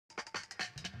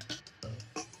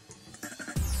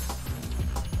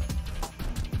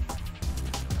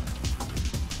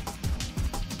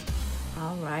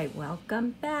right,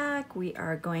 welcome back. We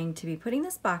are going to be putting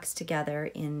this box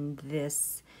together in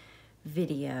this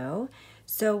video.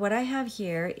 So what I have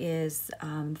here is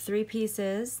 3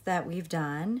 pieces that we've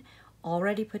done,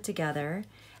 already put together,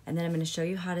 and then I'm going to show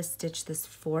you how to stitch this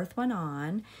 4th one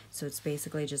on. So it's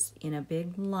basically just in a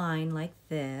big line like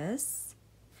this.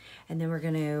 And then we're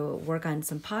going to work on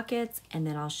some pockets, and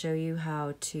then I'll show you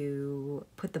how to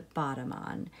put the bottom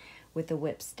on with the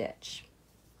whip stitch.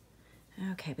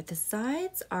 Okay, but the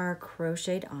sides are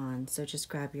crocheted on, so just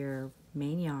grab your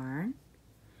main yarn,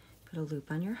 put a loop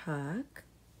on your hook,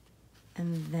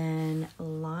 and then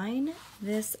line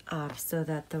this up so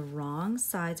that the wrong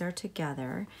sides are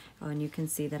together. Oh, and you can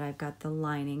see that I've got the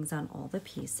linings on all the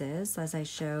pieces. As I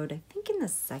showed, I think in the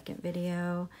 2nd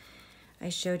video, I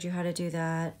showed you how to do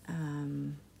that.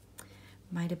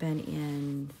 Might have been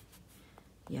in,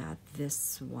 yeah,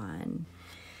 this one.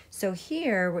 So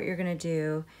here, what you're gonna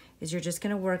do is you're just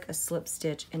gonna work a slip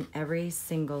stitch in every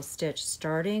single stitch,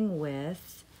 starting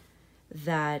with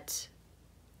that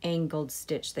angled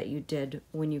stitch that you did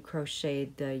when you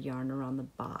crocheted the yarn around the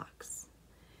box.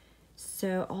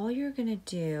 So all you're gonna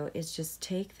do is just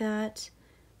take that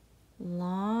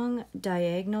long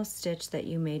diagonal stitch that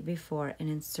you made before and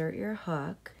insert your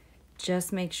hook.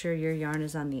 Just make sure your yarn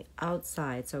is on the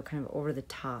outside, so kind of over the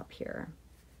top here.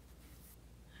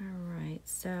 All right,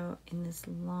 so in this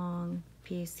long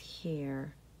piece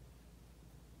here,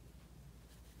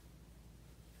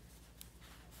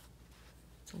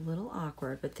 it's a little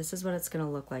awkward, but this is what it's going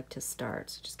to look like to start.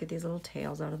 So just get these little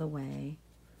tails out of the way.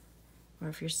 Or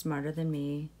if you're smarter than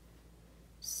me,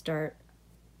 start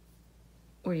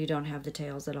where you don't have the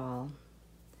tails at all.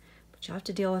 But you'll have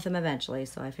to deal with them eventually,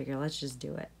 so I figure let's just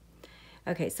do it.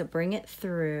 Okay, so bring it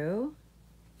through,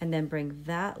 and then bring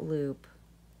that loop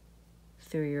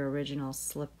through your original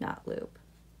slip knot loop.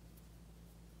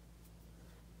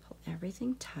 Pull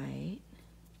everything tight.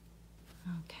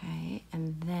 Okay,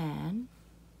 and then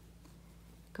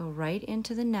go right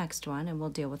into the next one, and we'll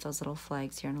deal with those little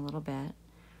flags here in a little bit.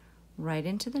 Right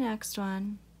into the next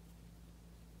one,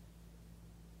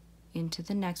 into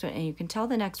the next one, and you can tell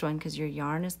the next one because your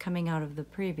yarn is coming out of the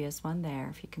previous one there,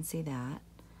 if you can see that.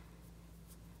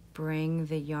 Bring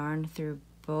the yarn through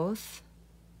both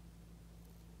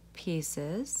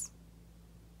pieces,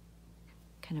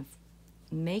 kind of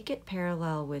make it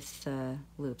parallel with the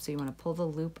loop. So you want to pull the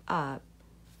loop up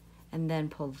and then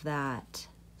pull that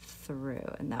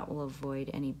through, and that will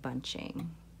avoid any bunching.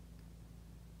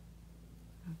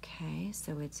 Okay,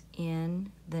 so it's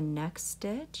in the next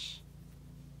stitch.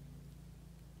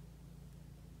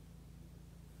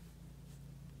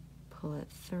 Pull it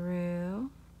through,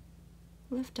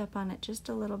 lift up on it just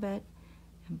a little bit,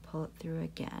 and pull it through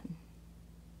again.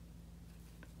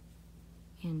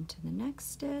 Into the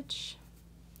next stitch,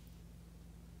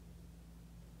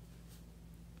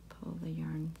 pull the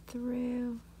yarn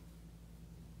through.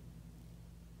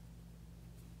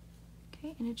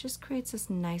 Okay, and it just creates this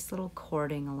nice little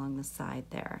cording along the side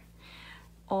there,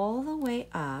 all the way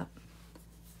up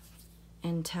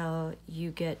until you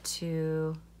get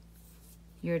to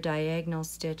your diagonal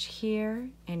stitch here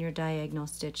and your diagonal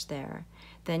stitch there.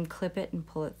 Then clip it and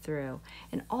pull it through.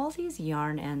 And all these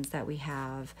yarn ends that we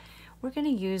have, we're going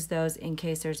to use those in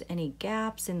case there's any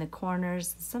gaps in the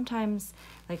corners. Sometimes,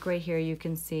 like right here, you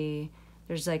can see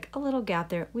there's like a little gap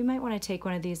there. We might want to take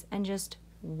one of these and just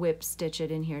whip stitch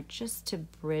it in here just to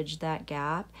bridge that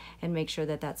gap and make sure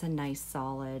that that's a nice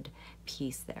solid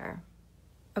piece there.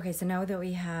 Okay, so now that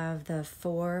we have the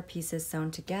 4 pieces sewn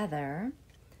together,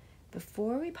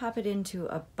 before we pop it into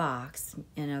a box,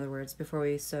 in other words, before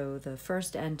we sew the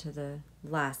first end to the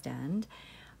last end,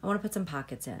 I want to put some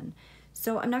pockets in.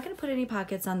 So I'm not going to put any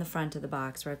pockets on the front of the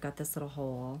box where I've got this little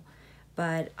hole,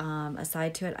 but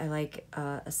aside to it, I like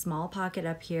a small pocket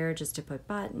up here just to put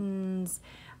buttons,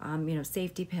 you know,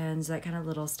 safety pins, that kind of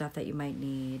little stuff that you might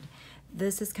need.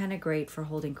 This is kind of great for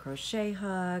holding crochet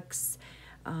hooks,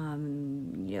 you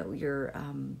know, your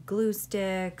glue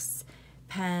sticks,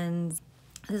 pens.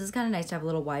 This is kind of nice to have a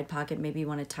little wide pocket. Maybe you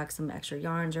want to tuck some extra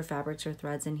yarns or fabrics or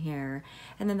threads in here.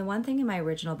 And then the one thing in my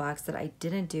original box that I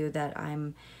didn't do that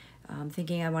I'm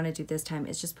thinking I want to do this time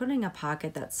is just putting a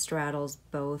pocket that straddles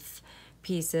both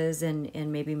pieces and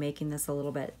maybe making this a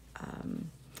little bit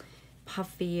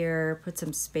puffier, put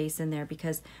some space in there,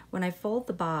 because when I fold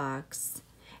the box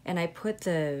and I put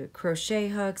the crochet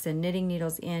hooks and knitting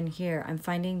needles in here, I'm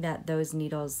finding that those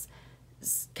needles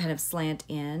kind of slant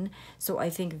in. So I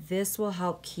think this will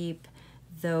help keep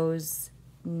those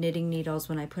knitting needles,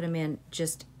 when I put them in,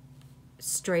 just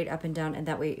straight up and down, and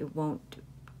that way it won't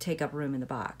take up room in the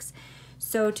box.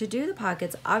 So to do the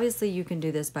pockets, obviously you can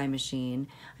do this by machine.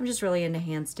 I'm just really into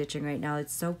hand stitching right now.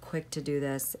 It's so quick to do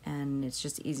this and it's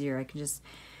just easier. I can just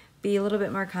be a little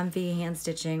bit more comfy hand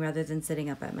stitching rather than sitting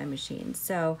up at my machine.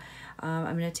 So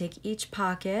I'm going to take each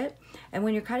pocket, and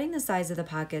when you're cutting the size of the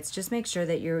pockets, just make sure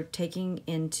that you're taking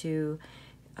into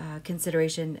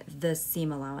consideration the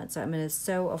seam allowance. So I'm going to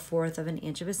sew 1/4 of an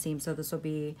inch of a seam, so this will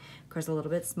be of course a little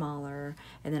bit smaller,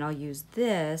 and then I'll use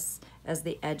this as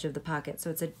the edge of the pocket. So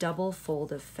it's a double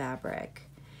fold of fabric,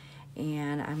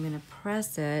 and I'm going to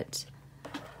press it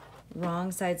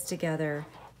wrong sides together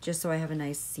just so I have a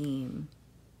nice seam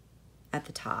at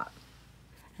the top.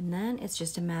 And then it's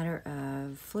just a matter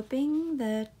of flipping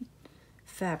the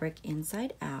fabric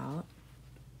inside out,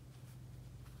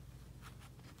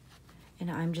 and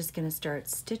I'm just going to start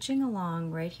stitching along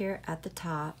right here at the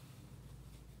top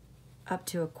up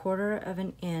to 1/4 of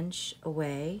an inch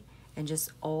away, and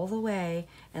just all the way,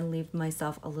 and leave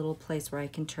myself a little place where I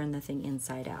can turn the thing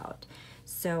inside out.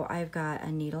 So I've got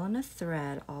a needle and a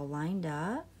thread all lined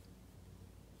up,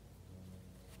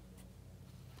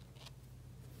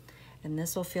 and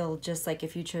this will feel just like,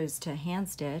 if you chose to hand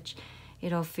stitch,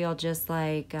 it'll feel just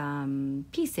like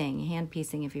piecing, hand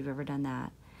piecing, if you've ever done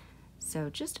that.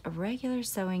 So just a regular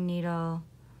sewing needle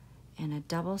and a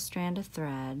double strand of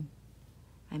thread.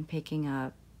 I'm picking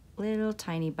up little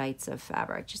tiny bites of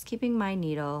fabric, just keeping my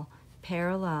needle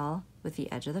parallel with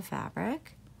the edge of the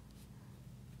fabric.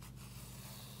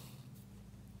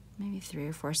 Maybe 3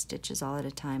 or 4 stitches all at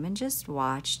a time, and just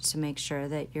watch to make sure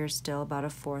that you're still about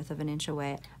 1/4 of an inch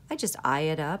away. I just eye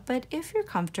it up, but if you're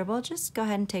comfortable, just go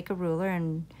ahead and take a ruler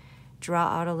and draw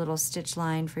out a little stitch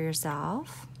line for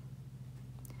yourself.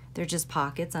 They're just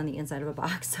pockets on the inside of a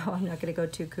box, so I'm not going to go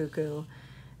too cuckoo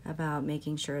about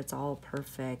making sure it's all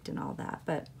perfect and all that.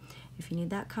 But if you need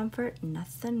that comfort,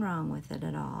 nothing wrong with it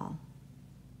at all.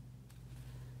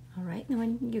 All right, and then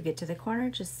when you get to the corner,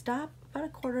 just stop about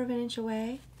 1/4 of an inch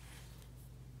away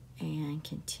and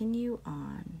continue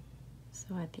on.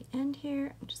 So at the end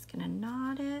here, I'm just going to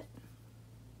knot it.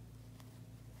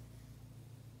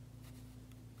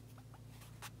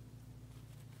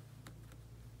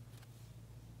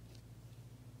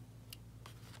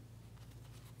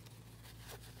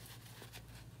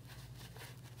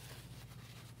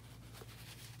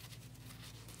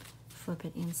 Flip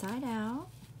it inside out,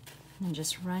 and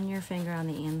just run your finger on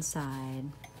the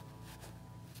inside.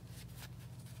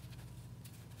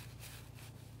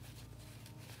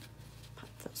 Pop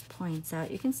those points out.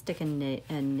 You can stick a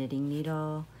knitting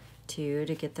needle too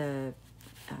to get the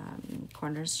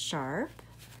corners sharp.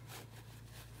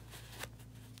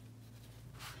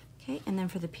 Okay, and then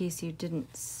for the piece you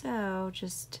didn't sew,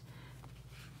 just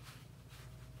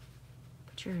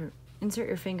insert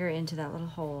your finger into that little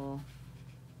hole.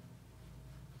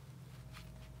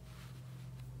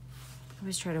 I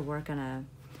always try to work on a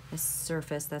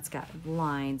surface that's got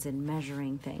lines and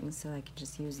measuring things, so I can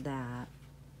just use that.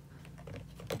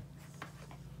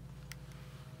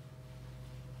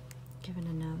 Give it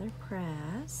another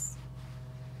press.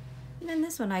 And then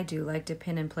this one I do like to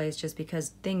pin in place, just because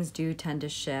things do tend to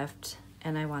shift,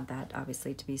 and I want that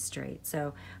obviously to be straight.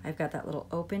 So I've got that little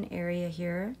open area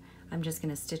here. I'm just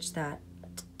going to stitch that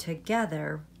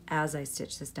together as I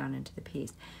stitch this down into the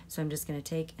piece. So I'm just going to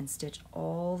take and stitch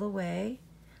all the way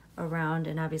around,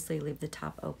 and obviously leave the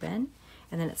top open,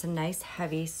 and then it's a nice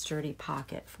heavy sturdy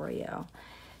pocket for you.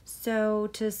 So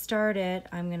to start it,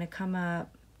 I'm going to come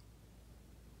up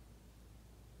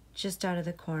just out of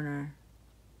the corner.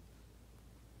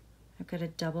 I've got a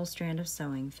double strand of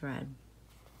sewing thread.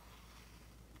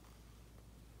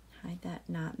 Hide that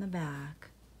knot in the back.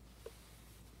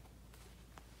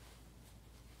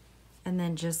 And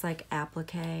then just like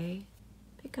applique,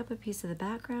 pick up a piece of the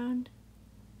background,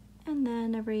 and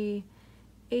then every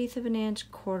 1/8 of an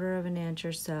inch, 1/4 of an inch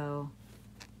or so,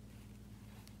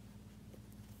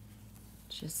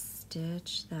 just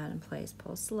stitch that in place.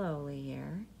 Pull slowly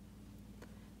here,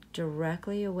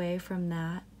 directly away from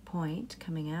that point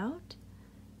coming out,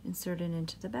 insert it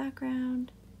into the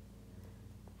background,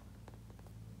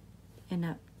 and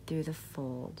up through the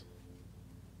fold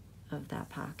of that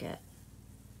pocket.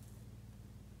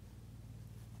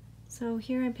 So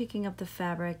here I'm picking up the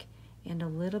fabric and a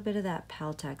little bit of that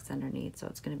Peltex underneath, so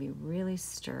it's going to be really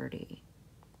sturdy.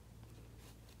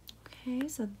 Okay,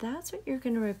 so that's what you're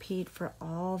going to repeat for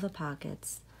all the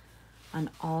pockets on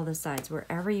all the sides,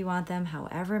 wherever you want them,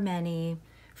 however many.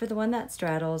 For the one that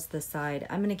straddles the side,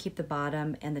 I'm going to keep the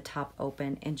bottom and the top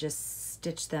open and just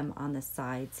stitch them on the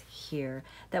sides here.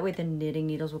 That way the knitting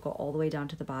needles will go all the way down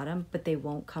to the bottom, but they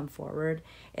won't come forward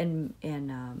and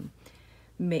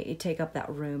take up that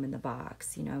room in the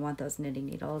box. You know, I want those knitting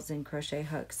needles and crochet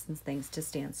hooks and things to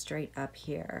stand straight up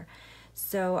here.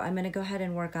 So I'm going to go ahead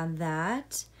and work on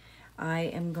that. I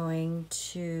am going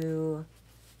to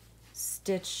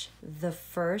stitch the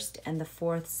first and the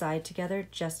fourth side together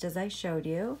just as I showed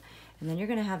you, and then you're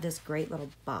going to have this great little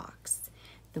box.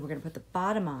 Then we're going to put the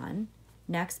bottom on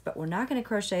next, but we're not going to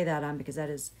crochet that on because that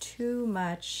is too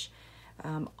much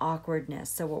awkwardness.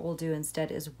 So what we'll do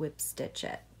instead is whip stitch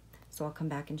it. So I'll come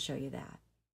back and show you that.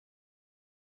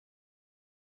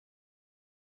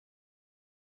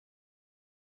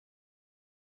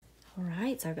 All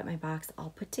right, so I've got my box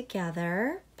all put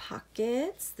together.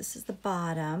 Pockets, this is the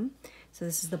bottom. So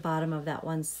this is the bottom of that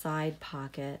one side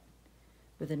pocket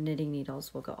where the knitting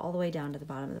needles will go all the way down to the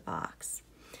bottom of the box.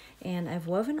 And I've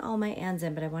woven all my ends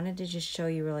in, but I wanted to just show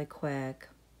you really quick,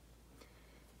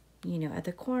 you know, at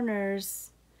the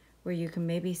corners where you can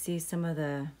maybe see some of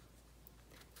the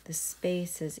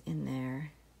spaces in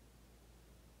there.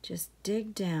 Just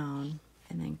dig down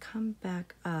and then come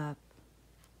back up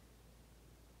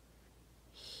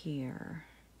here.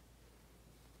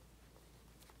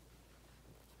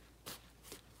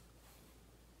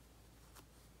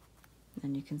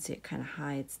 And you can see it kind of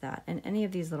hides that. And any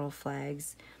of these little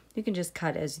flags, you can just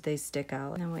cut as they stick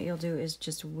out. And then what you'll do is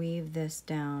just weave this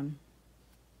down.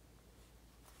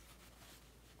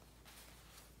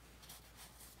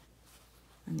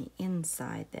 On the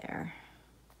inside there.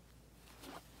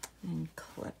 And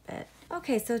clip it.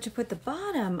 Okay, so to put the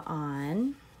bottom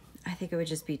on, I think it would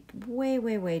just be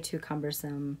way too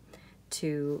cumbersome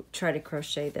to try to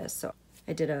crochet this. So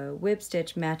I did a whip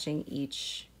stitch matching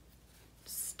each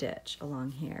stitch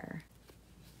along here.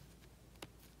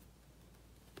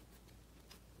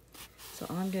 So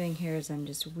all I'm doing here is I'm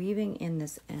just weaving in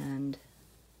this end.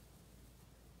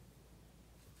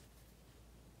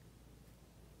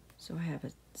 So I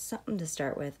have something to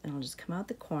start with, and I'll just come out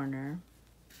the corner.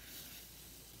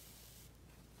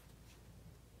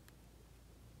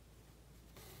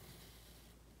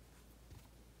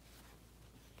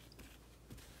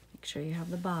 Make sure you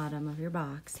have the bottom of your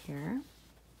box here.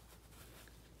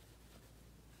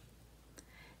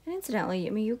 And incidentally,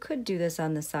 I mean, you could do this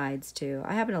on the sides too.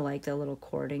 I happen to like the little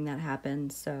cording that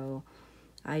happens, so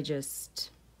I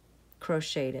just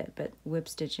crocheted it, but whip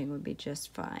stitching would be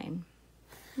just fine.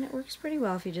 And it works pretty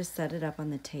well if you just set it up on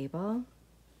the table.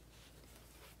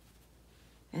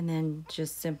 And then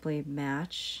just simply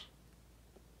match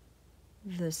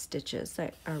the stitches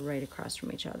that are right across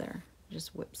from each other.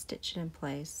 Just whip stitch it in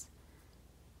place.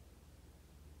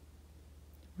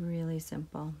 Really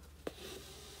simple.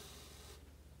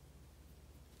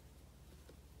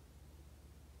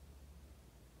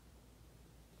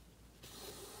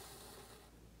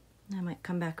 I might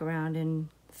come back around and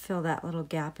fill that little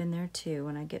gap in there too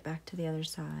when I get back to the other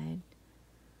side.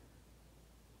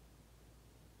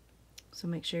 So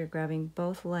make sure you're grabbing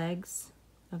both legs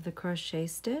of the crochet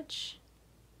stitch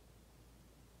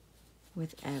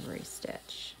with every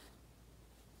stitch.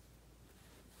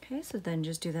 Okay, so then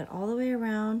just do that all the way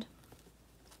around.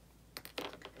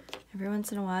 Every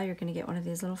once in a while you're going to get one of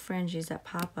these little fringes that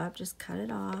pop up. Just cut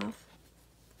it off.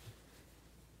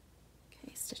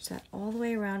 Stitch that all the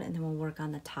way around, and then we'll work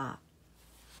on the top.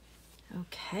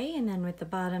 Okay, and then with the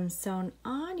bottom sewn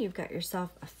on, you've got yourself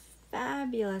a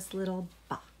fabulous little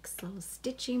box, little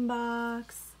stitching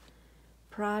box,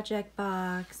 project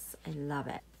box. I love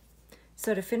it.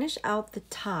 So to finish out the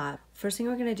top, first thing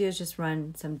we're going to do is just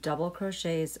run some double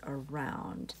crochets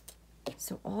around.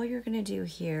 So all you're going to do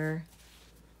here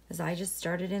is I just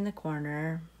started in the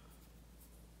corner.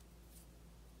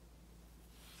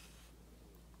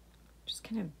 Just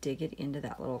kind of dig it into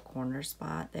that little corner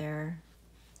spot there.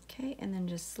 Okay, and then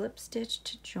just slip stitch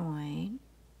to join.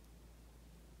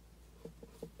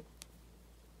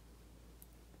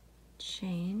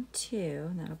 Chain 2,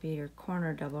 and that'll be your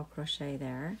corner double crochet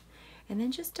there. And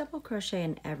then just double crochet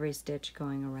in every stitch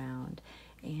going around.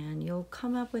 And you'll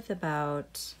come up with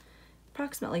about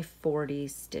approximately 40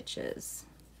 stitches.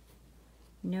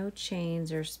 No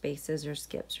chains or spaces or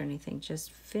skips or anything.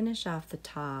 Just finish off the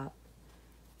top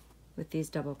with these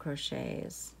double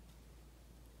crochets,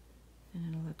 and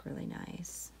it'll look really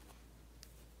nice.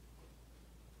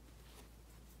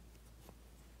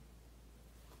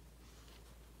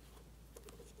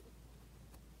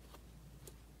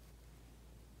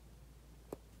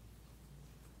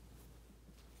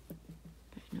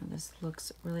 I know this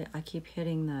looks really, I keep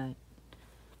hitting the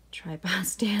tripod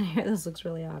stand here. This looks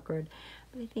really awkward,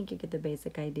 but I think you get the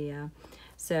basic idea.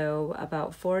 So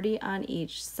about 40 on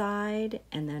each side,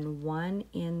 and then 1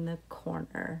 in the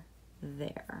corner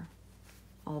there,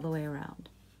 all the way around.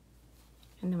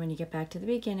 And then when you get back to the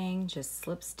beginning, just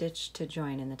slip stitch to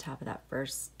join in the top of that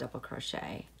first double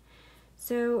crochet.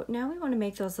 So now we want to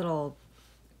make those little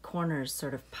corners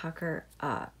sort of pucker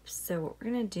up. So what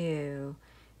we're going to do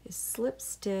is slip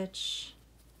stitch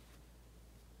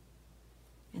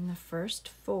in the first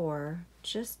 4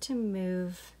 just to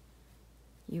move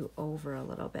you over a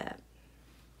little bit.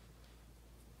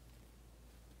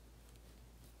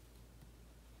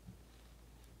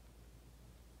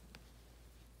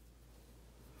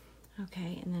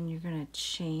 Okay, and then you're going to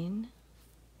chain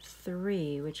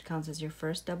 3, which counts as your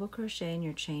first double crochet in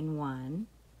your chain 1.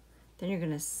 Then you're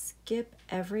going to skip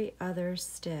every other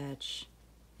stitch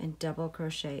and double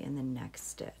crochet in the next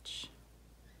stitch.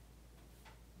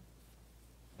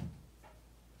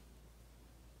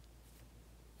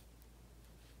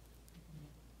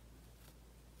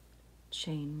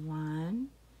 Chain 1.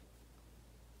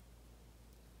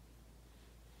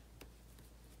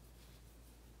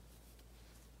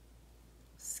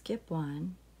 Skip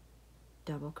 1,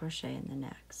 double crochet in the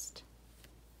next.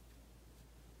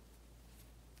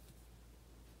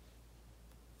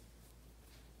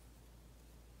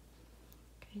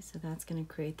 Okay, so that's going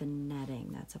to create the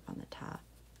netting that's up on the top.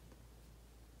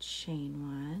 Chain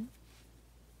 1,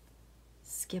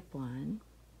 skip 1,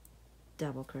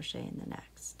 double crochet in the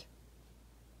next.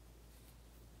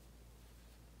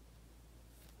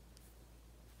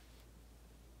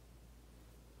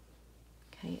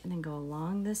 Okay, and then go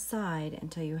along this side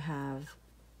until you have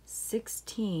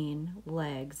 16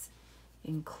 legs,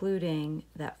 including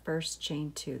that first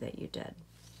chain 2 that you did.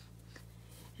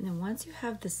 And then once you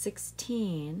have the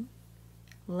 16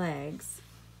 legs,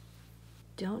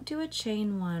 don't do a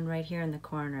chain 1 right here in the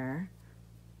corner.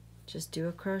 Just do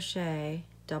a crochet,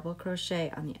 double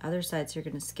crochet on the other side, so you're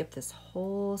going to skip this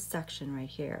whole section right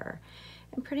here.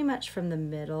 And pretty much from the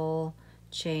middle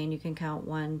chain, you can count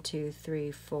 1, 2,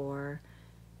 3, 4.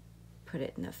 Put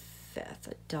it in the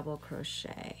 5th, a double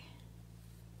crochet.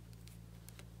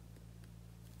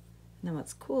 And then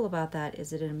what's cool about that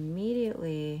is it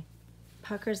immediately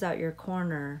puckers out your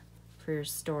corner for your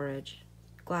storage,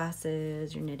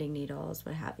 glasses, your knitting needles,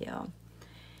 what have you.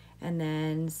 And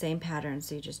then same pattern,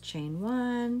 so you just chain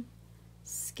 1,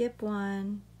 skip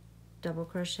 1, double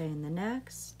crochet in the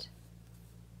next.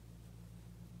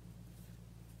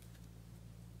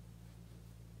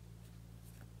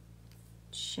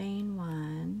 Chain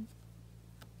 1,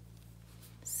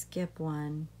 skip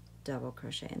 1, double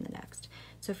crochet in the next.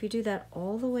 So if you do that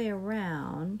all the way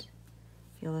around,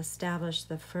 you'll establish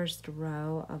the first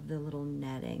row of the little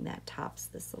netting that tops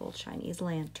this little Chinese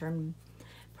lantern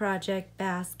project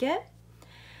basket.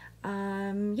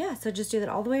 Yeah, so just do that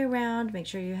all the way around. Make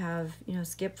sure you have,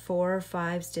 skip 4 or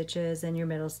 5 stitches and your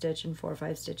middle stitch and 4 or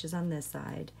 5 stitches on this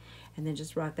side. And then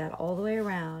just rock that all the way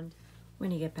around. When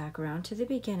you get back around to the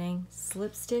beginning,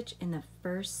 slip stitch in the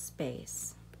first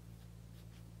space.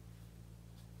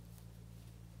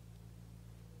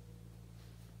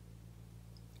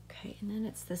 Okay, and then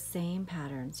it's the same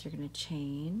pattern. So you're going to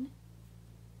chain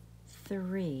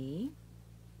 3,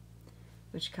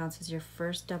 which counts as your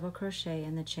first double crochet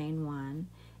in the chain 1,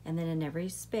 and then in every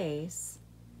space,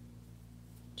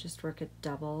 just work a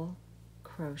double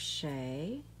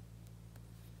crochet,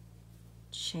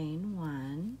 chain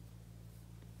 1,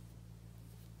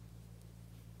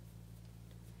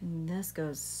 and this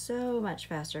goes so much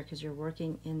faster because you're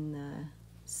working in the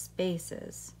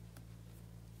spaces.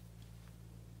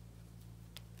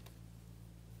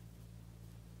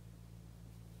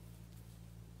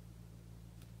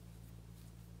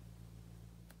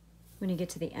 When you get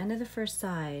to the end of the first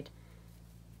side,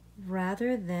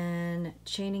 rather than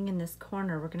chaining in this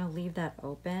corner, we're going to leave that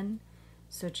open.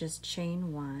 So just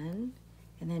chain 1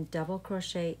 and then double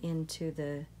crochet into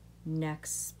the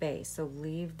next space. So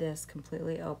leave this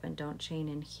completely open. Don't chain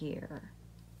in here.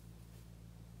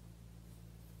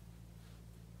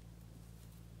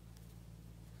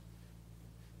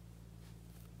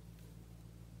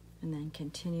 And then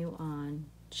continue on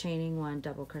chaining 1,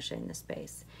 double crochet in the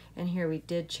space. And here we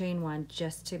did chain 1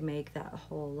 just to make that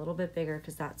hole a little bit bigger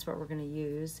because that's what we're going to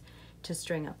use to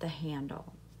string up the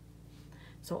handle.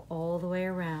 So all the way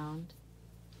around.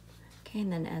 Okay,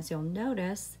 and then as you'll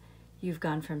notice, you've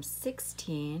gone from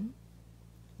 16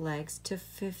 legs to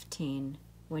 15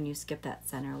 when you skip that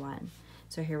center one.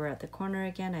 So here we're at the corner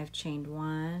again. I've chained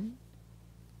 1,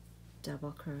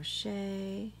 double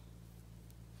crochet,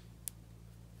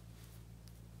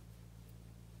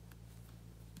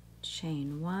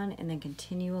 chain 1, and then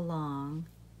continue along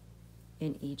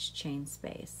in each chain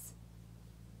space.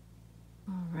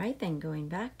 All right, then going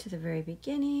back to the very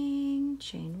beginning,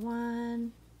 chain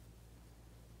 1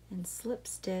 and slip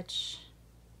stitch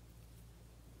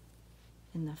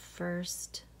in the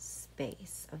first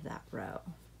space of that row.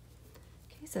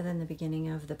 Okay, so then the beginning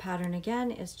of the pattern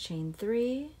again is chain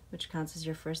 3, which counts as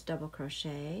your first double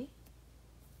crochet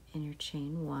in your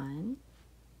chain 1.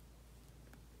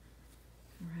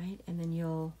 All right, and then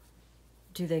you'll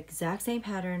do the exact same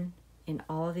pattern in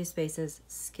all of these spaces,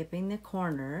 skipping the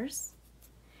corners,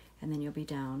 and then you'll be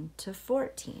down to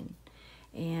 14.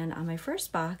 And on my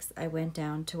first box, I went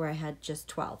down to where I had just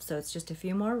 12, so it's just a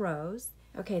few more rows.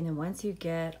 Okay, and then once you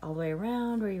get all the way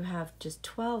around where you have just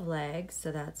 12 legs,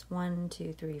 so that's 1,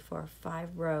 2, 3, 4,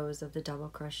 5 rows of the double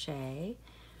crochet,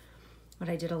 what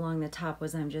I did along the top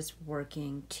was I'm just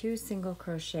working 2 single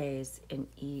crochets in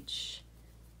each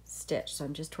stitch. So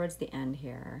I'm just towards the end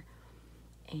here.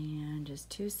 And just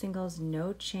 2 singles,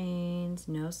 no chains,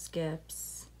 no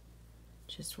skips.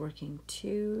 Just working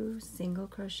 2 single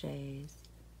crochets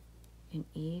in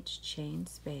each chain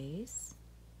space.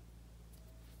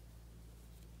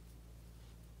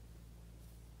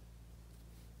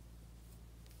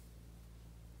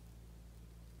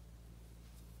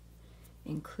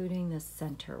 Including the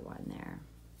center one there.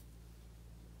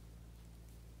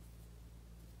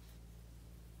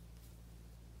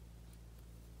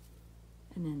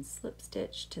 And then slip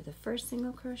stitch to the first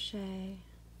single crochet.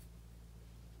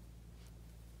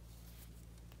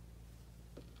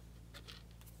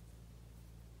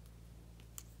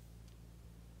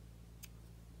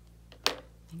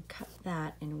 And cut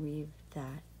that and weave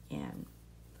that in.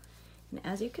 And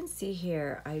as you can see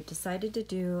here, I decided to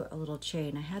do a little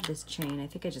chain. I had this chain, I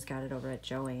think I just got it over at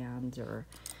Joann's or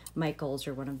Michael's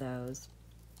or one of those.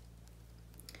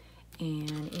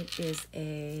 And it is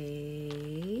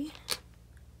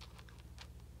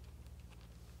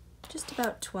just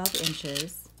about 12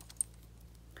 inches.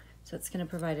 So it's going to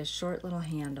provide a short little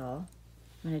handle.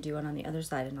 I'm going to do one on the other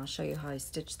side and I'll show you how I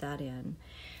stitch that in.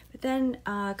 But then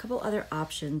a couple other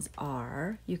options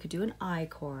are, you could do an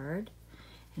I-cord.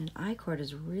 And an I-cord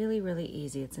is really, really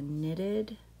easy. It's a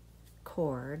knitted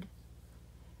cord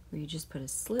where you just put a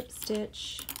slip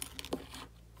stitch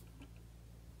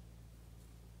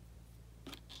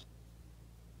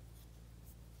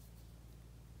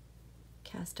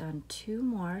cast on 2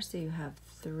 more, so you have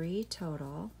 3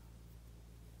 total.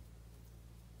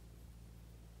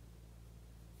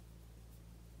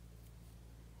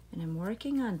 And I'm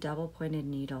working on double pointed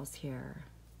needles here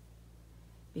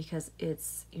because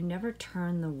you never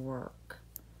turn the work.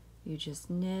 You just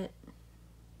knit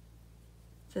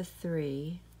the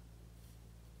 3,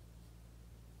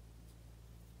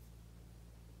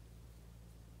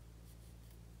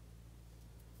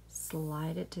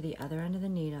 slide it to the other end of the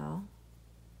needle,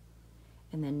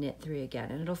 and then knit 3 again.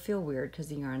 And it'll feel weird because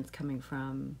the yarn's coming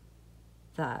from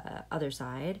the other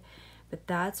side, but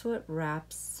that's what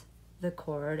wraps the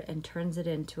cord and turns it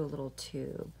into a little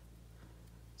tube.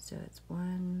 So it's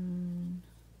 1,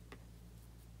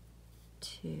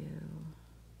 2,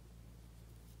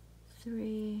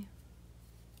 3,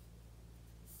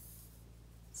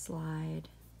 slide,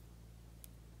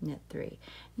 knit 3.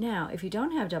 Now, if you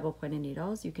don't have double pointed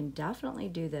needles, you can definitely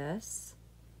do this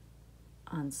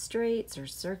on straights or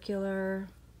circular.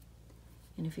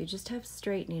 And if you just have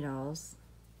straight needles,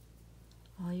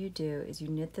 all you do is you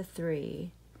knit the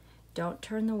 3, don't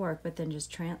turn the work, but then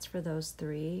just transfer those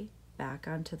 3 back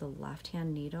onto the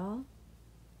left-hand needle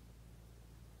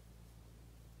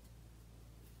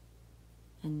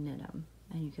and knit them.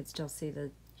 And you can still see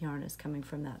the yarn is coming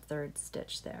from that 3rd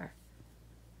stitch there.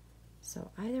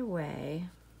 So either way,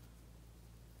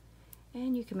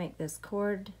 and you can make this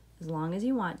cord as long as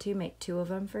you want to, make 2 of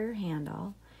them for your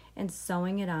handle, and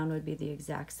sewing it on would be the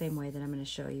exact same way that I'm going to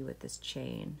show you with this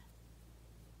chain.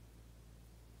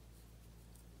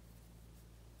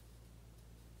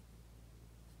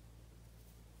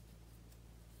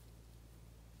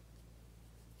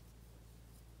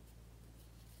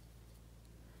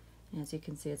 And as you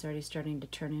can see, it's already starting to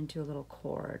turn into a little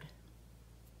cord.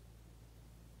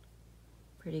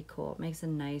 Pretty cool. It makes a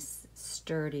nice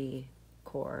sturdy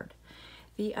cord.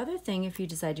 The other thing, if you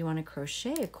decide you want to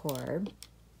crochet a cord,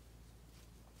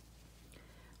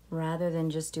 rather than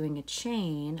just doing a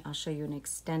chain, I'll show you an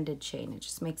extended chain. It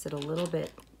just makes it a little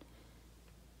bit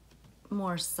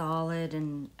more solid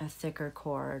and a thicker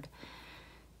cord.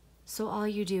 So all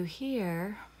you do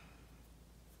here,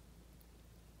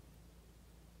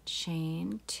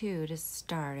 chain 2 to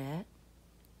start it.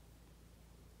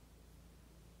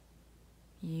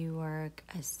 You work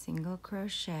a single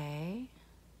crochet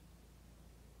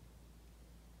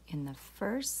in the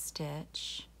first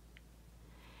stitch,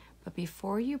 but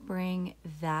before you bring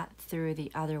that through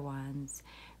the other ones,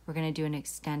 we're going to do an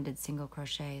extended single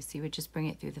crochet. So you would just bring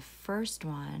it through the first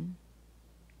one,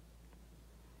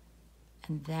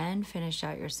 and then finish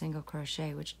out your single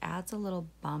crochet, which adds a little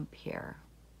bump here.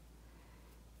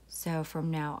 So from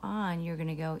now on, you're going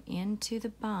to go into the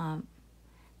bump.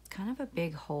 It's kind of a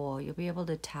big hole. You'll be able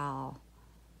to tell.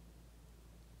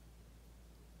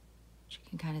 You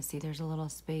can kind of see there's a little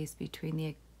space between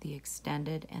the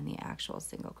extended and the actual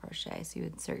single crochet. So you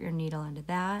insert your needle into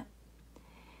that,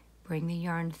 bring the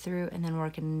yarn through, and then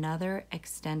work another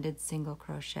extended single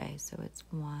crochet. So it's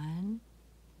 1,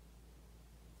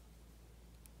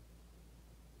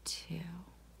 2.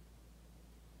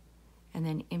 And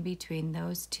then in between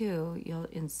those two, you'll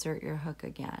insert your hook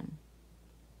again.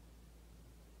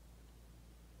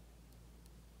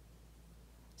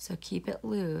 So keep it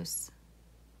loose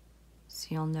so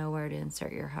you'll know where to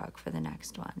insert your hook for the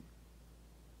next one.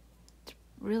 It's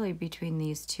really between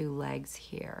these two legs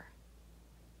here.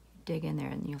 Dig in there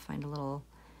and you'll find a little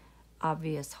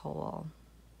obvious hole.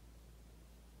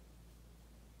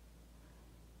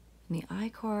 And the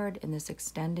I-cord and this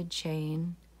extended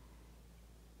chain,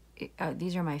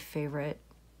 these are my favorite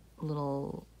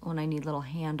little, when I need little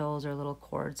handles or little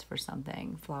cords for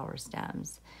something, flower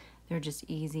stems. They're just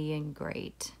easy and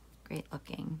great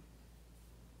looking.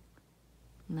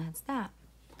 And that's that.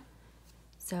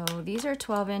 So these are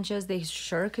 12 inches. They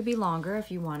sure could be longer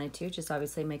if you wanted to, just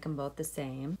obviously make them both the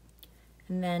same.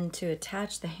 And then to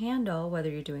attach the handle, whether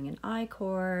you're doing an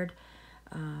I-cord,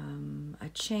 a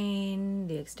chain,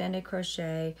 the extended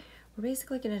crochet, we're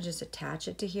basically going to just attach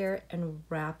it to here and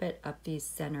wrap it up these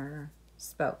center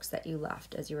spokes that you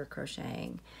left as you were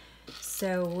crocheting.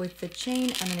 So with the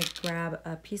chain, I'm going to grab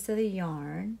a piece of the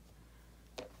yarn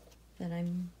that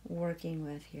I'm working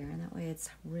with here, and that way it's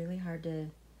really hard to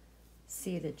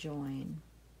see the join.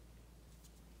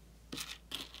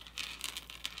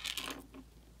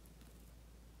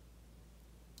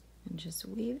 And just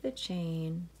weave the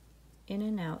chain in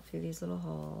and out through these little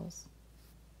holes.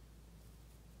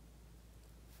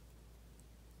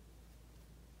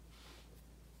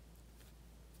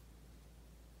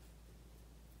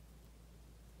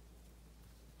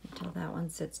 Until that one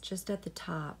sits just at the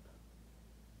top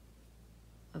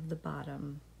of the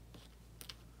bottom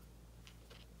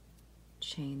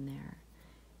chain there.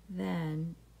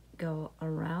 Then go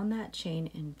around that chain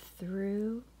and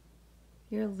through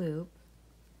your loop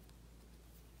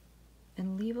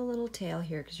and leave a little tail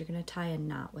here because you're going to tie a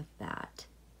knot with that.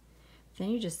 Then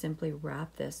you just simply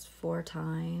wrap this 4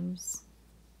 times.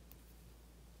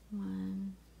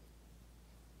 1,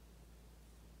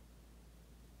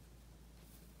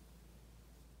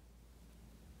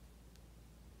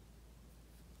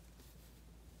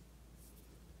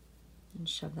 and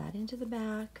shove that into the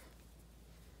back.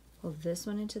 Pull this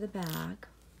one into the back.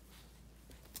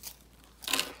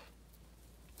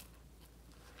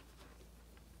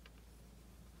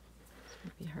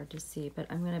 It'd be hard to see, but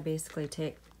I'm going to basically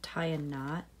tie a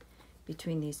knot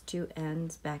between these two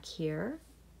ends back here,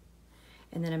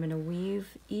 and then I'm going to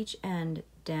weave each end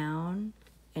down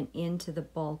and into the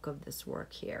bulk of this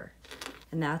work here,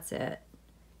 and that's it,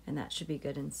 and that should be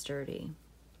good and sturdy.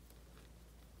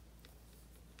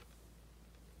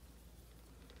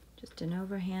 Just an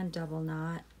overhand double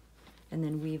knot, and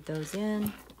then weave those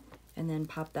in, and then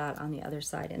pop that on the other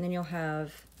side, and then you'll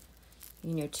have,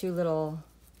 you know, 2 little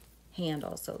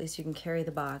handles, so at least you can carry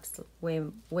the box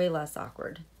way less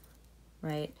awkward,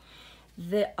 right?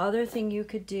 The other thing you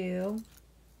could do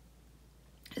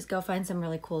is go find some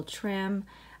really cool trim.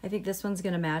 I think this one's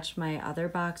gonna match my other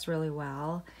box really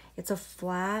well. It's a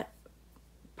flat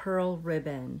pearl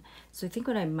ribbon. So I think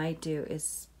what I might do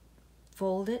is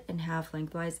fold it in half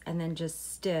lengthwise and then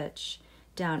just stitch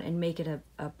down and make it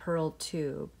a pearl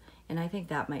tube. And I think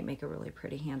that might make a really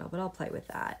pretty handle, but I'll play with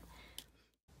that.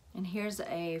 And here's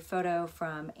a photo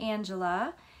from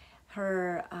Angela,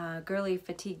 her Girly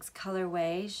Fatigues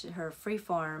colorway, her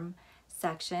freeform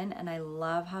section, and I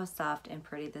love how soft and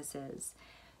pretty this is.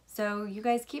 So you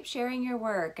guys keep sharing your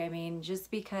work. I mean,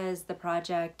 just because the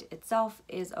project itself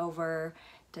is over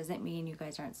doesn't mean you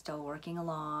guys aren't still working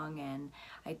along, and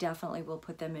I definitely will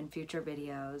put them in future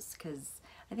videos because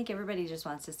I think everybody just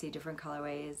wants to see different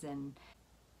colorways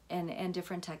and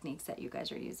different techniques that you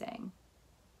guys are using.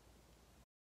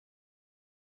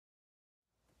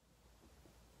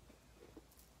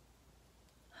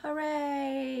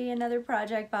 Hooray! Another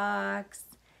project box,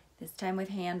 this time with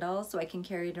handles so I can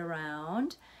carry it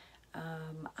around.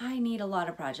 I need a lot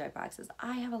of project boxes.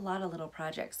 I have a lot of little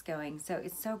projects going, so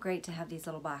it's so great to have these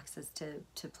little boxes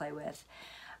to play with.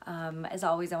 As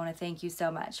always, I want to thank you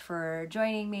so much for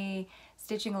joining me,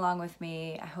 stitching along with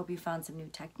me. I hope you found some new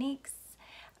techniques,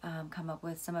 come up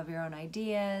with some of your own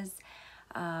ideas.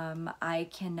 I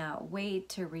cannot wait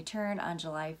to return on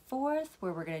July 4th,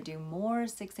 where we're going to do more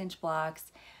 6-inch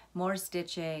blocks, more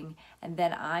stitching, and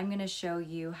then I'm going to show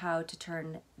you how to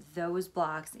turn those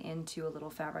blocks into a little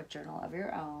fabric journal of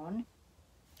your own.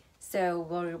 So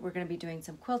we're going to be doing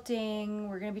some quilting,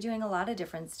 we're going to be doing a lot of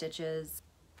different stitches,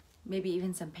 maybe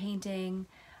even some painting.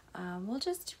 We'll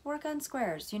just work on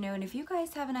squares, you know, and if you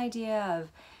guys have an idea of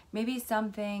maybe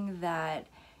something that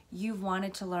you've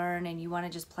wanted to learn and you want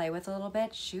to just play with a little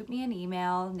bit, shoot me an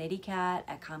email,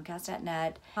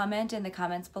 knittycat@comcast.net. Comment in the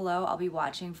comments below. I'll be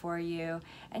watching for you.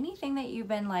 Anything that you've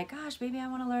been like, gosh, maybe I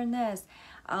want to learn this,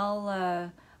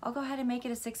 I'll go ahead and make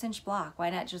it a 6-inch block. Why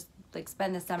not just like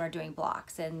spend the summer doing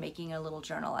blocks and making a little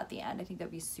journal at the end? I think that'd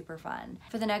be super fun.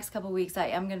 For the next couple weeks, I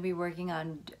am going to be working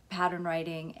on pattern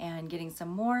writing and getting some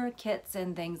more kits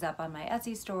and things up on my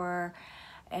Etsy store,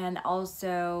 and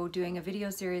also doing a video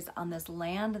series on this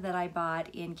land that I bought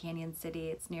in Canyon City.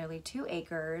 It's nearly 2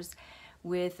 acres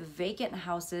with vacant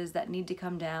houses that need to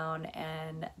come down,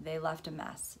 and they left a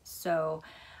mess. So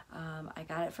I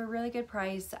got it for a really good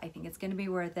price. I think it's going to be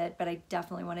worth it, but I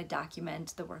definitely want to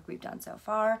document the work we've done so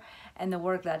far and the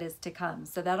work that is to come.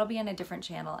 So that'll be on a different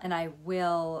channel, and I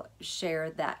will share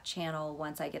that channel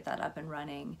once I get that up and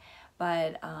running.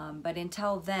 But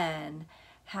until then,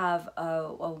 have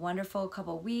a wonderful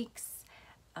couple weeks.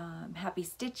 Happy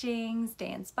stitching,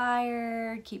 stay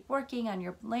inspired, keep working on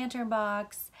your lantern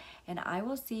box, and I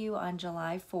will see you on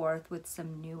July 4th with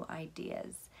some new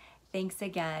ideas. Thanks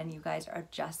again. You guys are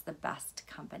just the best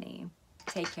company.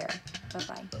 Take care.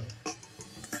 Bye-bye.